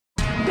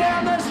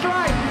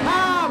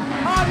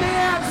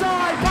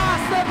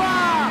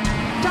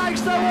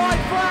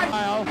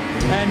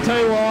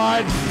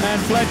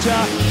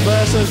Fletcher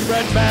versus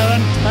Brett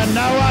Barron, and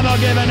no one will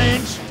give an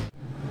inch.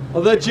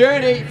 The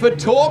journey for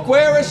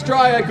Talkware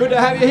Australia. Good to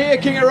have you here,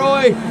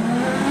 Kingaroy.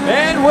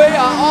 And we are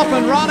off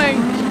and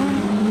running.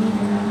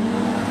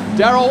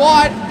 Darryl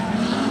White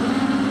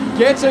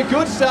gets a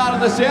good start on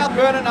the south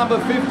burn at number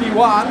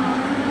 51.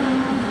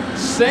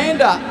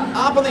 Sander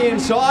up on the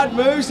inside,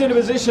 moves into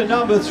position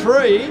number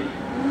 3.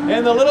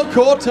 And the little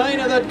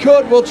Cortina that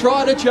could will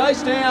try to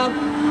chase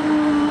down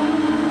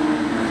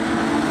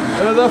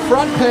the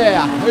front pair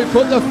who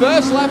put the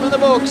first lap in the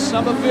books.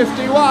 Number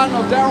 51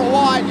 of Darryl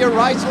White, your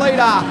race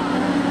leader.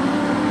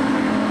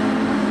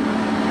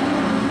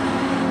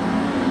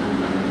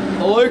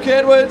 Luke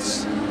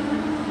Edwards.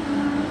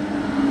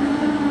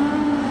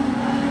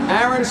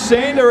 Aaron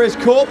Sander has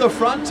caught the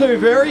front two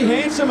very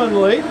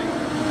handsomely.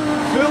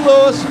 Phil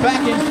Lewis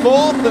back in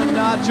fourth,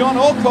 and John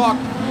Alcock,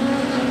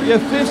 your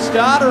fifth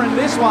starter in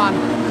this one.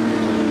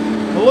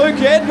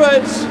 Luke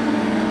Edwards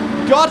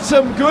got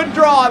some good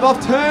drive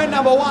off turn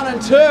number 1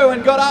 and 2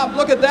 and got up.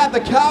 Look at that,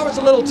 the car was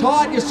a little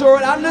tight. You saw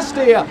it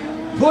understeer,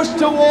 pushed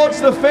towards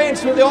the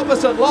fence with the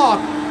opposite lock.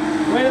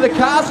 When the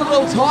car's a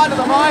little tight at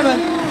the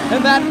moment,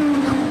 and that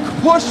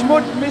push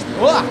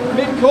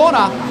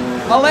mid-corner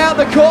allowed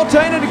the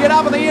Cortina to get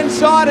up on the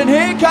inside, and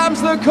here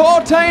comes the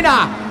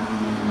Cortina.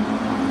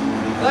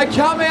 They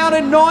come out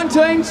in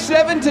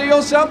 1970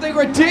 or something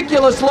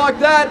ridiculous like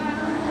that,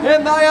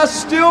 and they are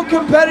still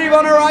competitive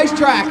on a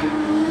racetrack.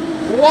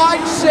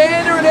 White,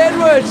 Sander and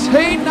Edwards,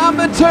 heat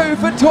number 2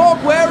 for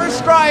Talkware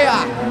Australia.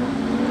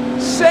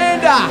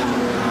 Sander.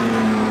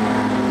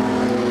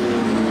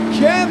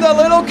 Can the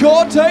little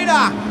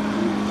Cortina?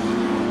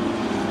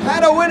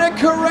 Had a win at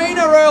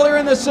Carina earlier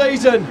in the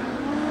season.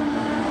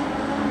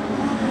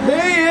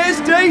 He is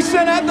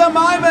decent at the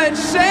moment.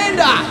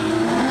 Sander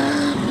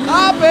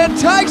up and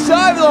takes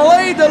over the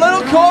lead, the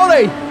little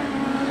Cordy.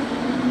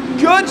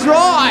 Good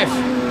drive.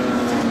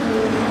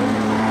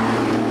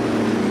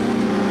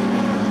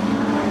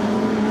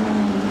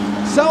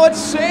 So it's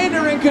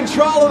Sander in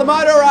control of the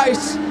motor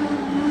race.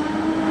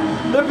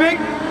 The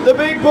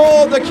big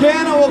board, the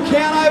counter will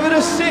count over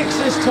to 6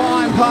 this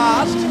time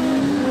past.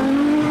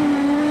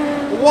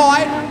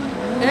 White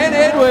and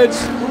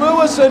Edwards,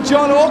 Lewis and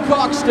John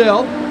Alcock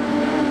still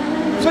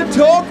for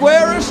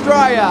Talkware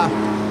Australia.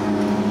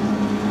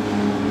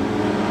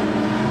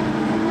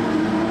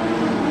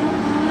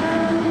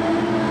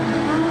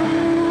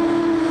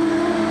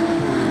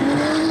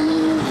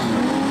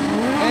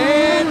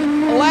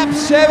 Lap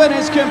 7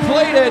 is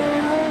completed.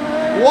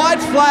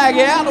 White flag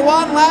out,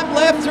 1 lap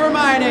left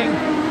remaining.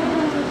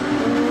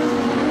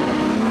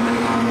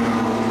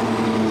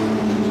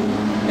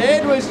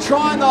 Edwards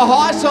trying the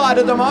high side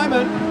at the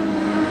moment.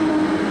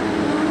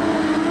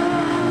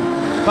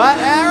 But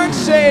Aaron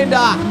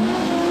Sander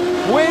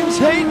wins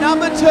heat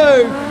number 2.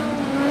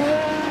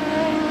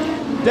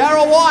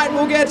 Darryl White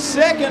will get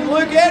second,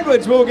 Luke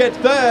Edwards will get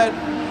third.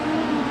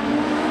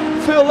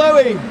 Phil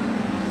Louis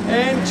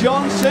and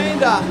John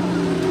Sander.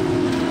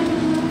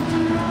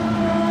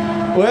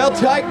 Well,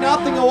 take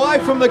nothing away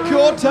from the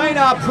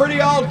Cortina.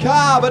 Pretty old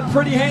car, but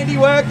pretty handy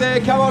work there.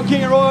 Come on,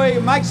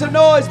 Kingaroy. Make some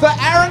noise for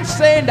Aaron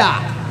Sander.